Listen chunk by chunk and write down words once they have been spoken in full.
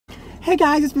Hey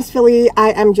guys, it's Miss Philly. I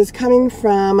am just coming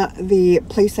from the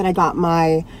place that I got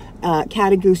my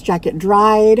cat and goose jacket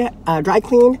dry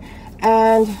cleaned,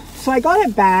 and so I got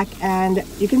it back, and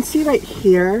you can see right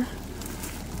here,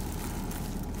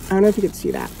 I don't know if you can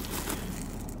see that,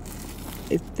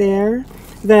 it's there.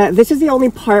 This is the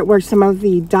only part where some of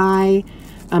the dye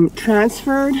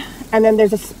transferred, and then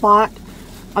there's a spot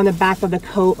on the back of the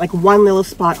coat, like one little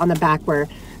spot on the back where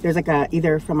there's like a,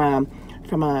 either from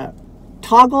a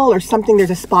toggle or something,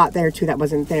 there's a spot there too that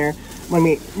wasn't there when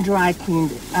we dry cleaned,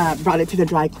 brought it to the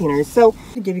dry cleaners. So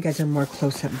to give you guys a more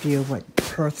close-up view of what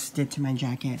Perth's did to my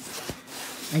jacket,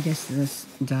 I guess this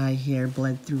dye here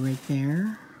bled through right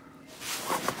there,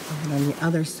 and on the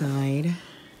other side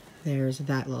there's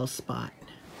that little spot.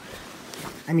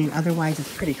 I mean, otherwise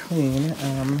it's pretty clean.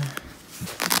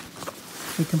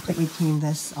 We completely cleaned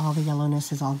this. All the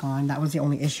yellowness is all gone. That was the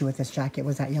only issue with this jacket,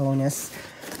 was that yellowness.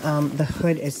 The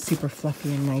hood is super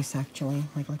fluffy and nice, actually.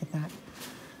 Like, look at that.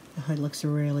 The hood looks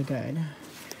really good.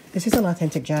 This is an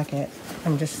authentic jacket.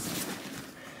 I'm just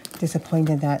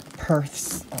disappointed that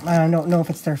Perth's, I don't know if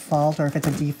it's their fault or if it's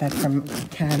a defect from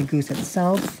Cat and Goose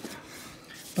itself.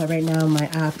 But right now my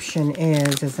option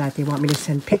is that they want me to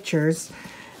send pictures,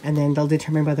 and then they'll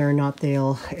determine whether or not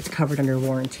it's covered under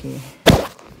warranty.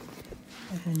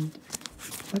 And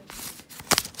what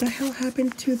the hell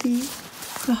happened to the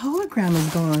hologram is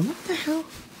gone. What the hell?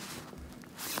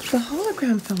 The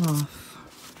hologram fell off.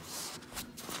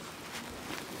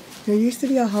 There used to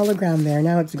be a hologram there.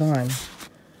 Now it's gone.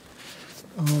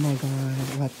 Oh my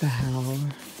god. What the hell?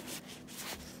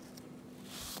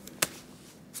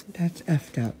 That's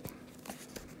effed up.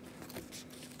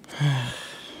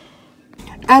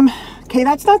 Okay,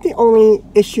 that's not the only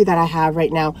issue that I have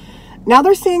right now. Now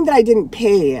they're saying that I didn't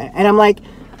pay, and I'm like,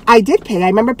 I did pay. I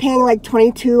remember paying like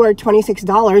 $22 or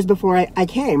 $26 before I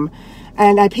came,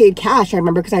 and I paid cash. I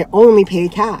remember, because I only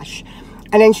paid cash.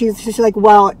 And then she's like,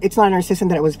 well, it's not in our system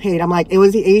that it was paid. I'm like, it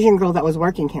was the Asian girl that was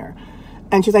working here.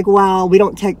 And she's like, well, we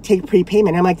don't take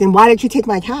prepayment. I'm like, then why did you take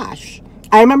my cash?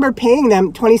 I remember paying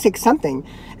them 26 something,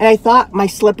 and I thought my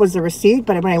slip was the receipt,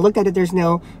 but when I looked at it, there's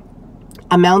no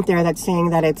amount there that's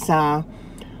saying that it's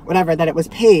whatever, that it was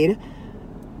paid.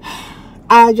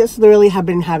 I just literally have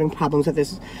been having problems with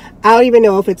this. I don't even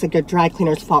know if it's like a dry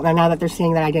cleaner's fault. Now that they're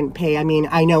saying that I didn't pay, I mean,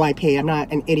 I know I paid. I'm not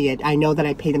an idiot. I know that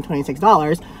I paid them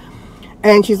 $26.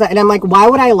 And she's like, and I'm like, why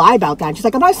would I lie about that? And she's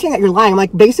like, I'm not saying that you're lying. I'm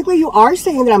like, basically you are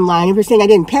saying that I'm lying if you're saying I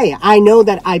didn't pay. I know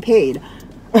that I paid.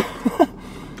 And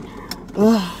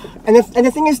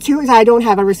the thing is too, is I don't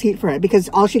have a receipt for it, because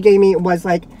all she gave me was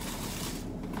like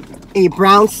a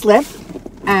brown slip,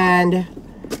 and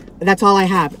that's all I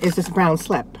have is this brown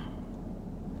slip.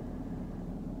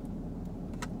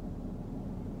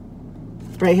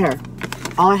 Right here,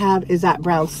 all I have is that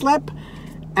brown slip,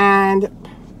 and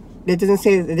it doesn't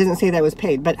say that it was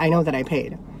paid, but I know that I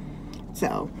paid.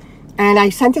 So, and I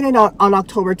sent it in on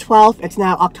October 12th. It's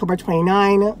now October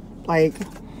 29. Like,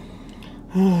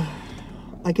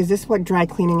 like, is this what dry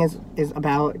cleaning is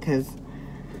about? Because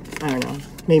I don't know.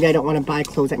 Maybe I don't want to buy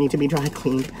clothes that need to be dry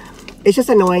cleaned. It's just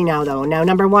annoying now, though. Now,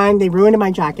 number one, they ruined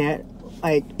my jacket.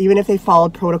 Like, even if they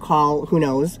followed protocol, who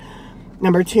knows?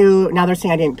 Number two, now they're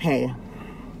saying I didn't pay.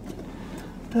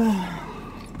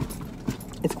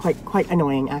 It's quite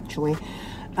annoying, actually.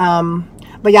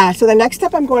 But yeah, so the next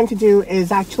step I'm going to do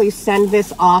is actually send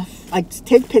this off, like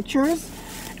take pictures,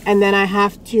 and then I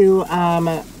have to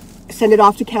send it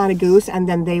off to Cat and Goose, and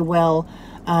then they will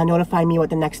notify me what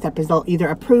the next step is. They'll either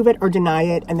approve it or deny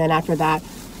it, and then after that,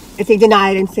 if they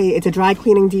deny it and say it's a dry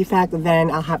cleaning defect, then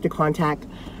I'll have to contact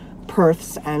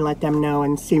Perth's and let them know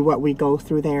and see what we go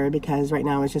through there, because right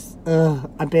now it's just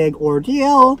a big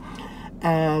ordeal.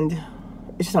 And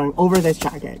it's just over this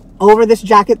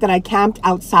jacket that I camped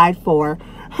outside for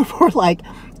like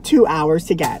 2 hours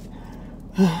to get.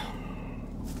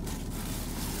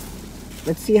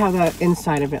 Let's see how the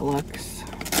inside of it looks.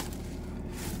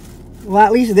 Well,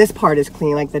 at least this part is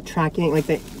clean, like the tracking, like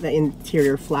the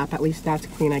interior flap, at least that's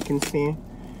clean, I can see.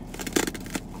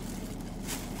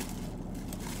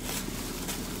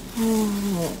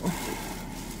 Oh.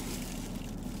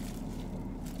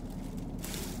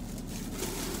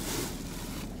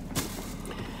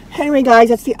 Anyway, guys,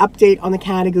 that's the update on the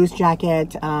Cat and Goose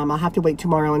jacket. I'll have to wait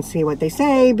tomorrow and see what they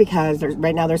say, because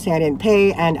right now they're saying I didn't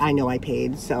pay, and I know I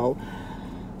paid. So,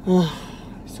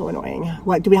 so annoying.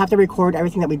 What, do we have to record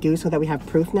everything that we do so that we have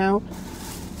proof now?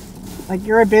 Like,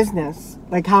 you're a business.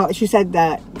 Like how she said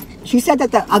that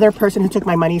the other person who took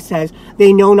my money says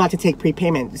they know not to take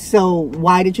prepayment. So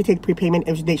why did you take prepayment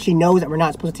if she knows that we're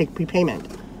not supposed to take prepayment?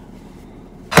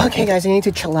 Okay, guys, I need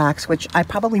to chillax, which I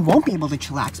probably won't be able to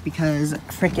chillax because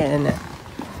freaking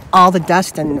all the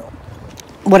dust and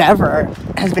whatever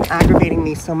has been aggravating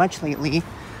me so much lately.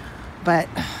 But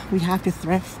we have to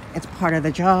thrift. It's part of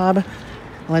the job.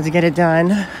 Let's get it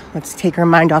done. Let's take our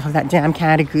mind off of that damn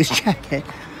Canada Goose jacket.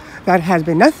 That has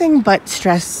been nothing but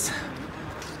stress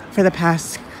for the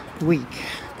past week.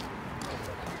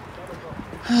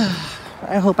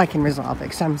 I hope I can resolve it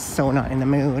because I'm so not in the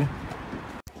mood.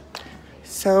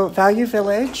 So Value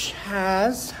Village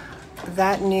has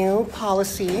that new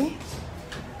policy.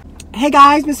 Hey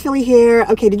guys, Miss Philly here.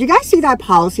 Okay, did you guys see that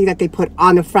policy that they put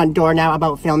on the front door now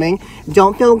about filming?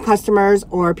 Don't film customers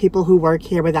or people who work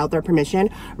here without their permission.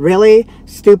 Really?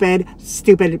 Stupid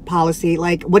policy.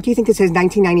 Like, what do you think this is,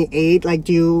 1998? Like,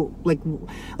 do you, like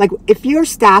if your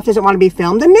staff doesn't want to be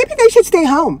filmed, then maybe they should stay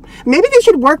home. Maybe they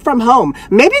should work from home.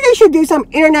 Maybe they should do some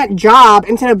internet job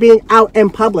instead of being out in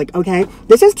public, okay?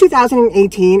 This is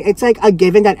 2018. It's like a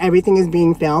given that everything is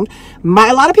being filmed. A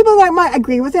lot of people might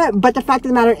agree with it, but the fact of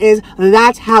the matter is,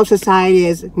 that's how society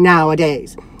is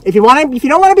nowadays. If you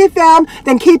don't want to be filmed,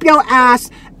 then keep your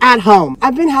ass at home.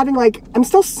 I've been having I'm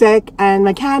still sick and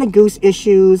my Canada Goose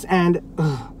issues and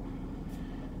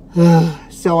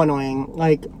so annoying.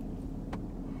 Like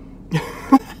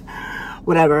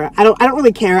whatever. I don't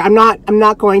really care. I'm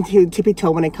not going to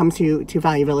tippy-toe when it comes to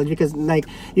Value Village because like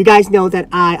you guys know that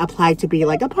I applied to be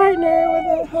like a partner with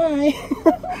it.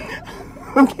 Hi.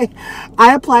 Okay,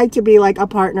 I applied to be like a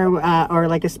partner or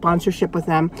like a sponsorship with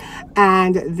them,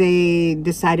 and they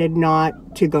decided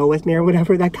not to go with me or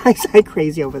whatever. That guy's like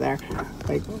crazy over there.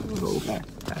 Like, okay.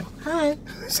 Hi.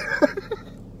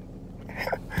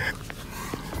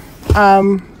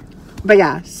 But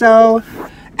yeah, so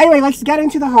anyway, let's get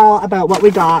into the haul about what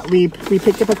we got. We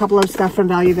picked up a couple of stuff from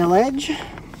Value Village.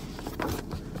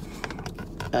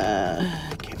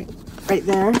 Okay, right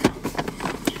there.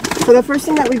 So the first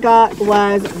thing that we got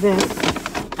was this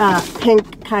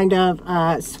pink kind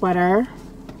of sweater.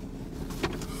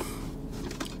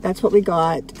 That's what we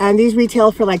got. And these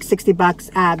retail for like 60 bucks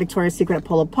at Victoria's Secret at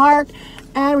Polo Park.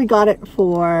 And we got it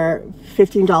for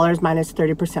 $15 minus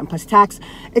 30% plus tax.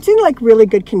 It's in like really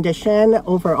good condition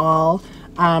overall.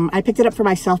 I picked it up for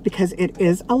myself because it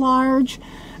is a large.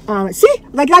 See,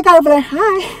 like that guy over there,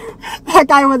 hi. That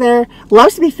guy over there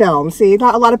loves to be filmed. See,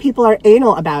 not a lot of people are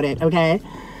anal about it, okay?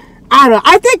 I don't know.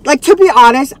 I think, like, to be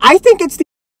honest, I think it's the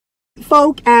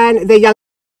folk and the young.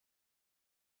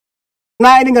 I'm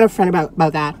not even gonna front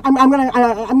about that. I'm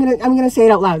gonna say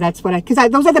it out loud. That's what because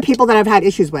those are the people that I've had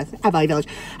issues with at Value Village.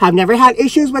 I've never had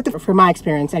issues with it from my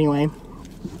experience, anyway.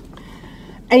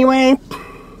 Anyway,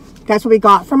 that's what we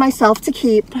got for myself to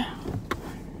keep.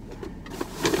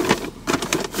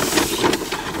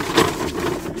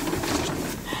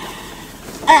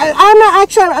 I'm not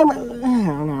actually. I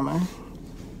don't know.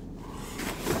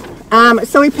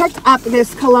 So we picked up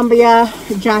this Columbia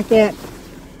jacket.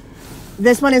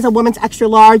 This one is a woman's extra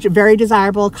large, very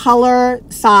desirable color,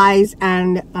 size,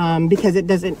 and because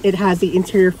it has the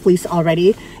interior fleece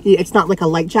already. It's not like a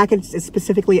light jacket. It's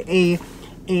specifically a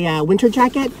winter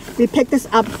jacket. We picked this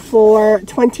up for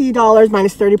 $20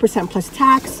 minus 30% plus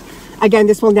tax. Again,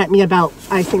 this will net me about,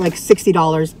 I think, like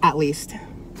 $60 at least.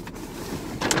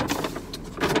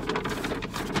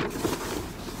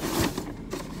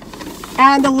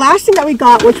 And the last thing that we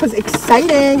got, which was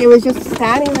exciting, it was just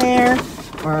standing there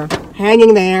or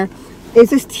hanging there, is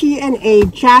this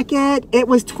TNA jacket. It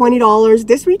was $20.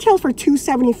 This retails for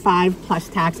 $275 plus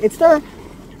tax. It's the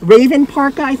Raven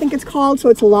Parka, I think it's called, so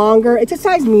it's longer. It's a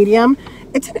size medium.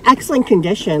 It's in excellent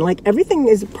condition. Like, everything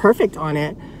is perfect on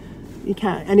it.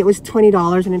 And it was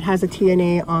 $20, and it has a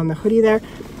TNA on the hoodie there.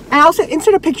 And I also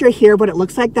insert a picture here what it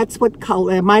looks like. That's what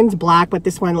color. Mine's black, but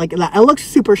this one, like, it looks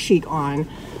super chic on.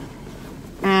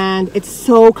 And it's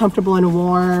so comfortable and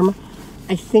warm.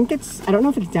 I think it's, I don't know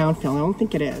if it's down-filled. I don't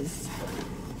think it is.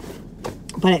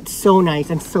 But it's so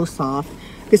nice and so soft.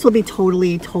 This will be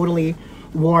totally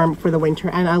warm for the winter.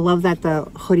 And I love that the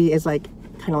hoodie is like,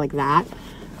 kind of like that.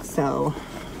 So,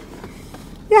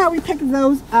 yeah, we picked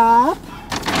those up.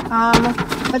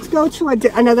 Let's go to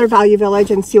another Value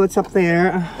Village and see what's up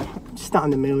there. I'm just not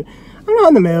in the mood. I'm not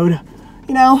in the mood.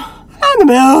 You know, I'm not in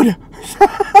the mood.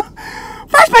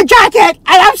 First my jacket, and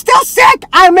I'm still sick.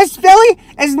 Miss Philly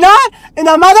is not in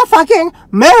the motherfucking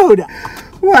mood.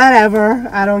 Whatever,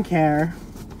 I don't care.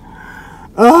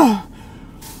 Oh,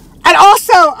 and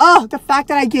also, the fact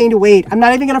that I gained weight. I'm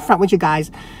not even gonna front with you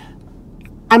guys.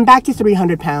 I'm back to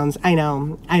 300 pounds. I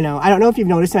know. I don't know if you've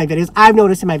noticed in my videos. I've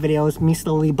noticed in my videos me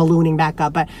slowly ballooning back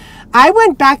up, but I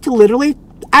went back to literally,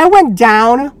 I went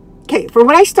down. Okay, from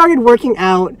when I started working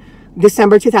out,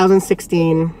 December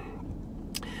 2016.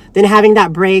 then having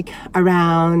that break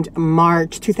around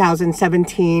March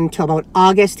 2017 till about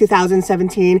August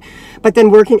 2017, but then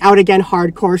working out again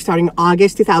hardcore starting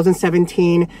August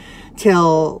 2017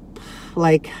 till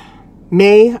like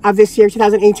May of this year,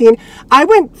 2018. I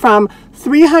went from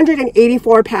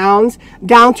 384 pounds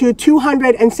down to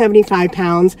 275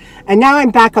 pounds, and now I'm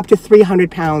back up to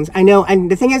 300 pounds. I know, and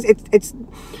the thing is, it's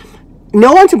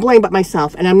no one to blame but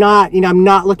myself. And I'm not, you know, I'm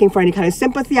not looking for any kind of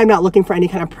sympathy. I'm not looking for any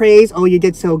kind of praise. Oh, you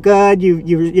did so good.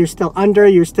 You're still under.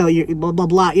 You're blah blah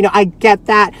blah. You know, I get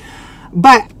that,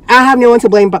 but I have no one to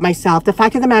blame but myself. The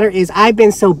fact of the matter is, I've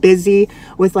been so busy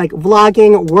with like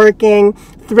vlogging, working,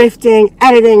 thrifting,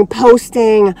 editing,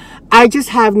 posting. I just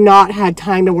have not had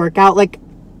time to work out. Like,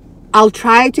 I'll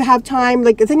try to have time.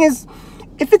 Like, the thing is,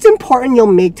 if it's important, you'll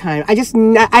make time. I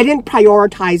didn't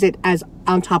prioritize it as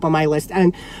on top of my list.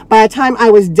 And by the time I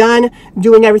was done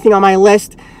doing everything on my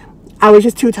list, I was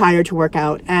just too tired to work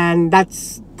out. And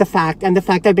that's the fact. And the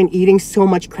fact I've been eating so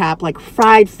much crap, like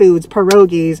fried foods,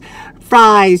 pierogies,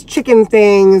 fries, chicken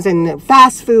things, and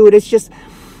fast food. It's just,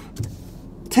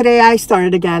 today I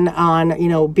started again on, you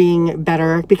know, being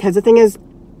better, because the thing is,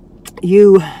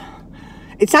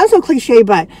 it sounds so cliche,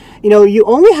 but you know, you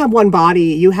only have one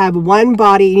body. You have one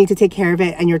body. You need to take care of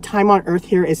it, and your time on earth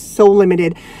here is so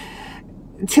limited.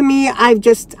 To me, I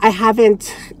felt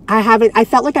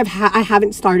like I have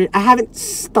haven't started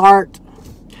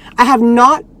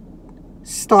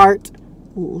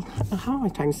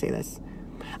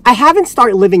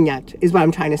living yet, is what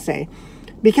I'm trying to say.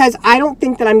 Because I don't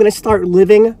think that I'm going to start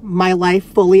living my life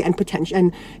fully and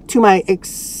to my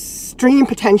extreme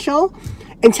potential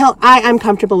until I am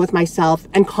comfortable with myself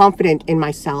and confident in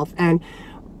myself and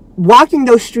walking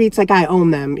those streets like I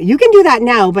own them. You can do that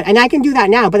now, and I can do that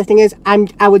now. But the thing is,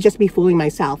 I would just be fooling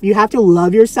myself. You have to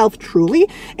love yourself truly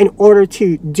in order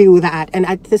to do that. And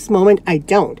at this moment, I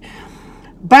don't.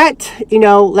 But, you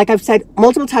know, like I've said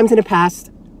multiple times in the past,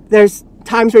 there's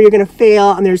times where you're going to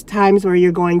fail, and there's times where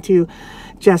you're going to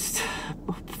just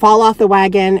fall off the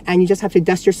wagon, and you just have to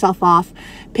dust yourself off,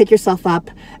 pick yourself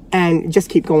up, and just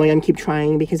keep going and keep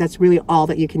trying, because that's really all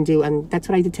that you can do. And that's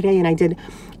what I did today. And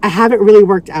I haven't really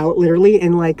worked out literally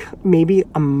in like maybe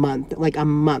a month.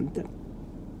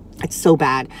 It's so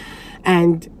bad.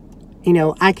 And you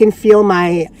know, I can feel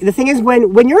the thing is,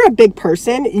 when you're a big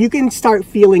person, you can start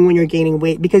feeling when you're gaining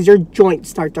weight, because your joints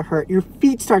start to hurt, your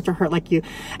feet start to hurt like you.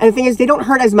 And the thing is, they don't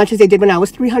hurt as much as they did when I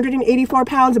was 384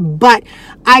 pounds, but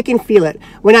I can feel it.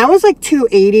 When I was like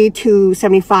 280,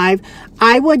 275,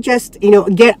 I would just, you know,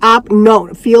 get up,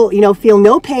 feel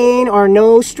no pain or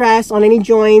no stress on any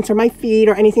joints or my feet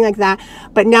or anything like that.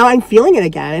 But now I'm feeling it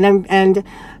again,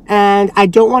 and I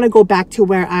don't want to go back to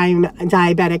where I'm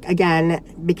diabetic again,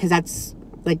 because that's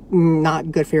like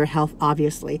not good for your health,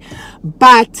 obviously.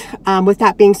 But with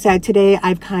that being said, today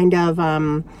I've kind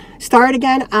of started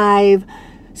again. I've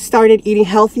started eating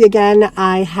healthy again.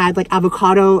 I had like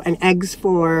avocado and eggs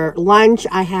for lunch.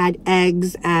 I had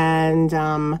eggs and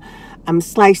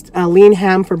sliced lean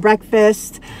ham for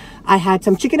breakfast. I had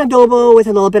some chicken adobo with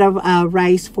a little bit of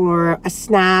rice for a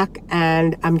snack,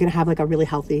 and I'm gonna have like a really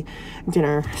healthy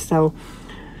dinner. So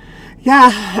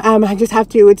yeah, I just have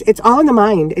to, it's all in the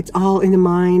mind. It's all in the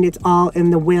mind. It's all in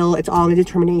the will. It's all in the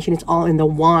determination. It's all in the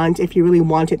want. If you really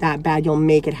want it that bad, you'll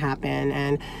make it happen.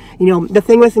 And you know, the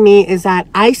thing with me is that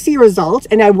I see results,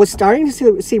 and I was starting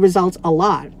to see results a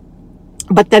lot.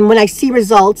 But then when I see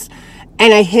results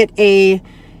and I hit a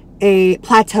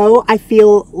plateau, I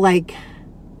feel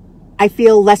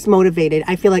less motivated.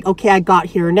 I feel like, okay, I got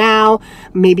here now.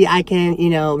 Maybe I can,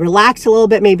 you know, relax a little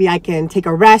bit. Maybe I can take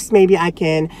a rest. Maybe I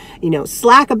can, you know,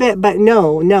 slack a bit. But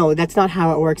no, that's not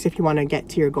how it works. If you want to get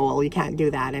to your goal, you can't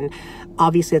do that. And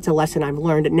obviously it's a lesson I've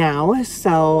learned now.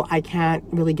 So I can't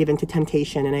really give in to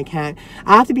temptation, and I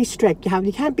have to be strict.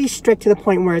 You can't be strict to the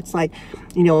point where it's like,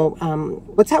 you know,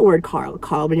 what's that word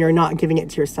called when you're not giving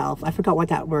it to yourself? I forgot what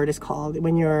that word is called.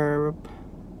 When you're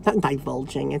not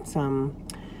divulging, it's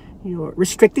you're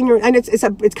restricting and it's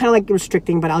kind of like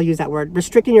restricting, but I'll use that word,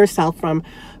 restricting yourself from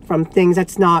things.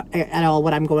 That's not at all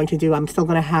what I'm going to do. I'm still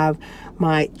going to have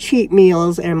my cheat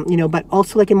meals, and you know, but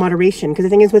also like in moderation, because the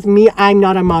thing is with me, I'm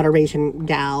not a moderation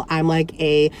gal. I'm like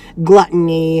a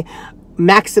gluttony,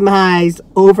 maximize,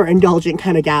 overindulgent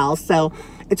kind of gal. So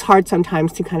it's hard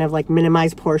sometimes to kind of like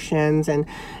minimize portions and,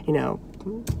 you know,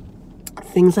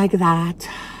 things like that.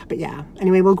 But yeah,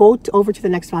 anyway, we'll go over to the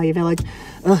next value village.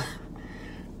 Ugh.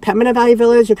 Petman at Value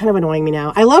Village, you're kind of annoying me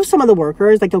now. I love some of the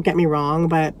workers, like, don't get me wrong,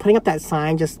 but putting up that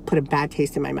sign just put a bad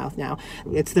taste in my mouth now.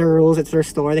 It's their rules, it's their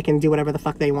store, they can do whatever the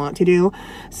fuck they want to do.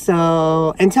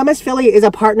 So, until Miss Philly is a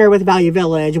partner with Value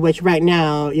Village, which right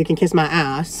now, you can kiss my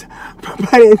ass,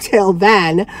 but until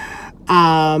then,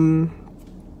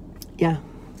 yeah,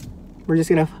 we're just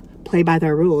gonna play by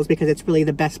their rules because it's really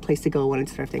the best place to go when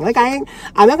it's thrifting. Like, I'm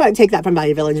not going to take that from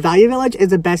Value Village. Value Village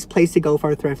is the best place to go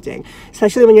for thrifting,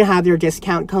 especially when you have your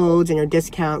discount codes and your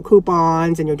discount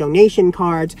coupons and your donation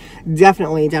cards.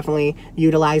 Definitely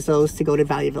utilize those to go to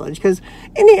Value Village, because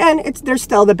in the end, they're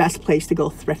still the best place to go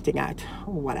thrifting at.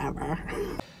 Whatever.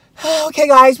 Okay,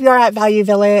 guys, we are at Value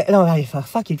Village. No,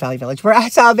 fuck you, Value Village. We're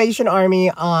at Salvation Army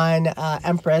on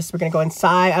Empress. We're going to go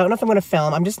inside. I don't know if I'm going to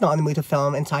film. I'm just not in the mood to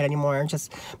film inside anymore.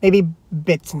 Just maybe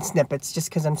bits and snippets, just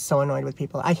because I'm so annoyed with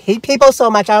people. I hate people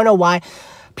so much. I don't know why.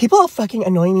 People fucking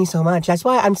annoy me so much. That's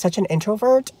why I'm such an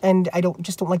introvert, and I don't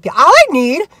like people. All I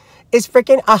need is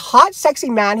freaking a hot, sexy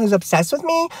man who's obsessed with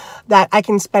me that I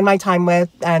can spend my time with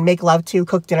and make love to,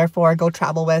 cook dinner for, go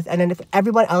travel with. And then if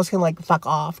everyone else can, like, fuck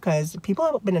off, because people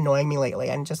have been annoying me lately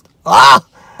and just, let's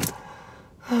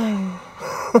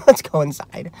go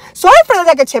inside. Sorry for the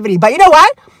negativity, but you know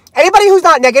what? Anybody who's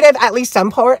not negative at least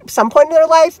some point in their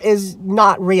life is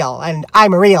not real. And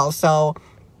I'm real, so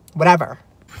whatever.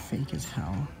 Fake as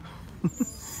hell.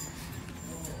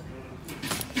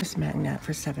 This magnet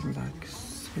for $7.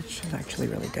 Which is actually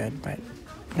really good, but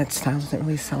that style doesn't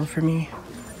really sell for me.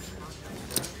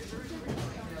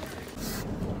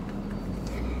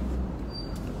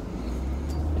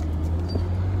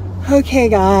 Okay,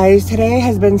 guys, today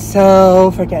has been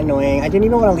so freaking annoying. I didn't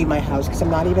even want to leave my house because I'm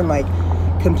not even, like,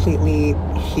 completely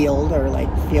healed or, like,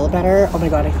 feel better. Oh my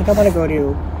god, I think I want to go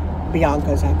to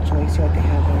Bianca's, actually, see what they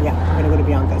have there. Yeah, I'm gonna go to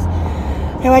Bianca's.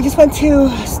 And I just went to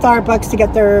Starbucks to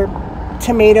get their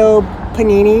tomato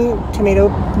mozzarella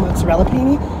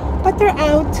panini, but they're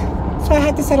out, so I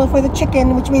had to settle for the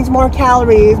chicken, which means more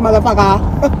calories,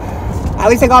 motherfucker. At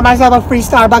least I got myself a free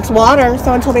Starbucks water.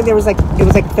 Someone told me it was like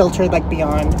filtered, like,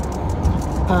 beyond.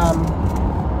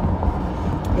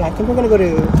 Yeah, I think we're gonna go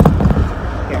to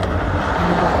here.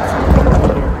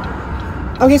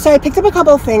 Okay, so I picked up a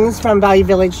couple of things from Value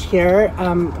Village here.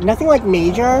 Nothing like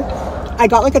major. I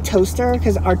got like a toaster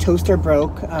because our toaster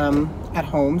broke at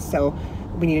home, so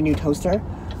we need a new toaster.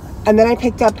 And then I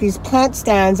picked up these plant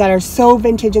stands that are so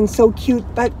vintage and so cute,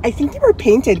 but I think they were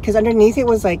painted because underneath it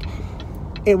was like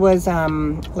a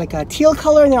teal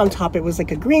color, and then on top it was like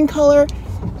a green color.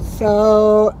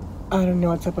 So I don't know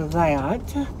what's up with that,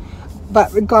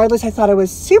 but regardless, I thought it was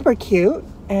super cute,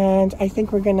 and I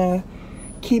think we're gonna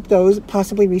keep those,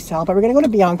 possibly resell, but we're gonna go to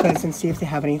Bianca's and see if they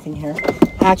have anything here.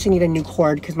 I actually need a new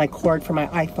cord because my cord for my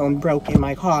iPhone broke in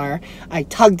my car. I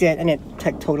tugged it and it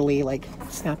totally, like,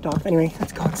 snapped off. Anyway,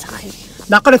 let's go inside.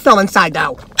 Not gonna film inside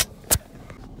though.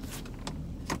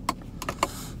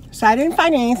 So I didn't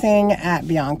find anything at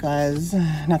Bianca's.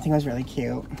 Nothing was really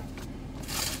cute.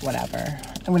 Whatever.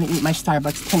 I'm gonna eat my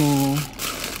Starbucks panini.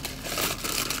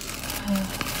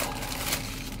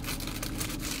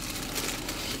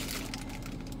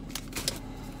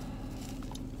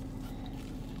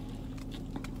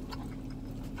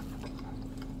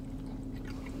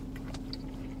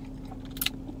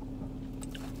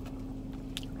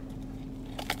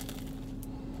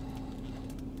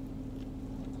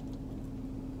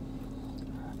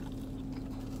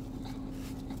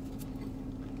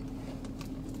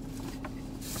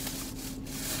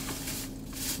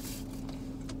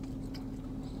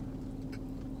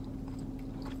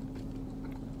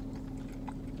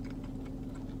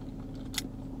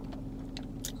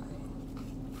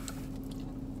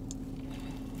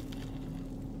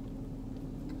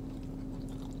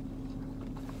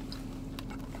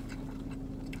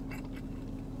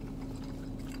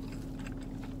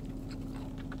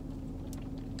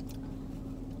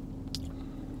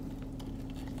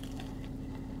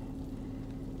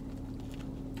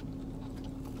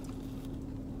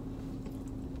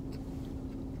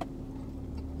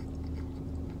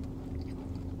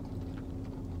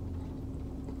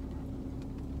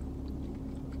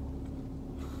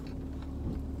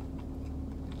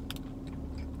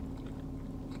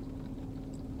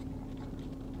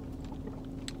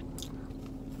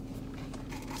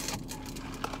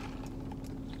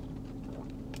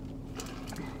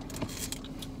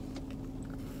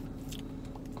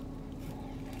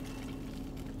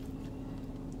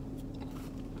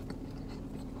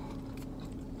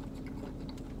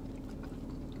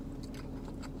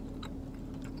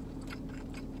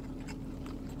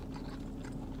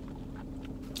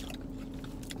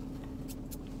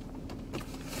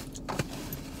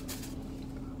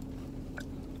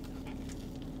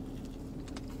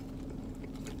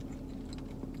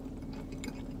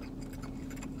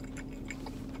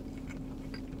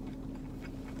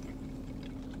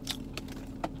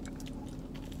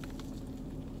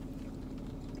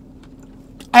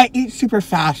 I eat super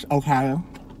fast, okay?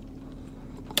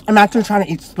 I'm actually trying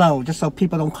to eat slow, just so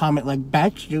people don't comment like,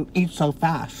 "Bitch, you eat so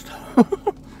fast."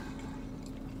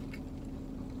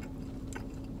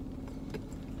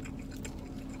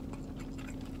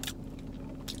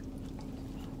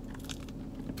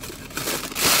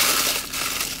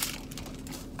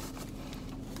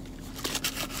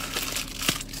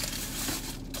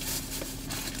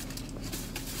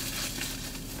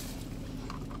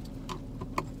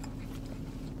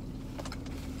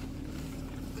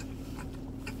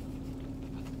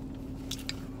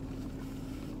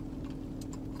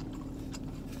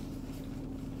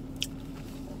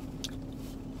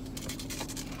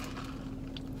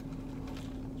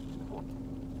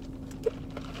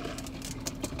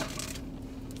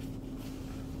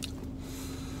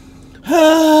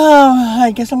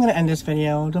 I guess I'm going to end this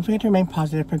video. Don't forget to remain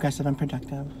positive, progressive, and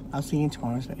productive. I'll see you in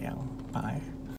tomorrow's video. Bye.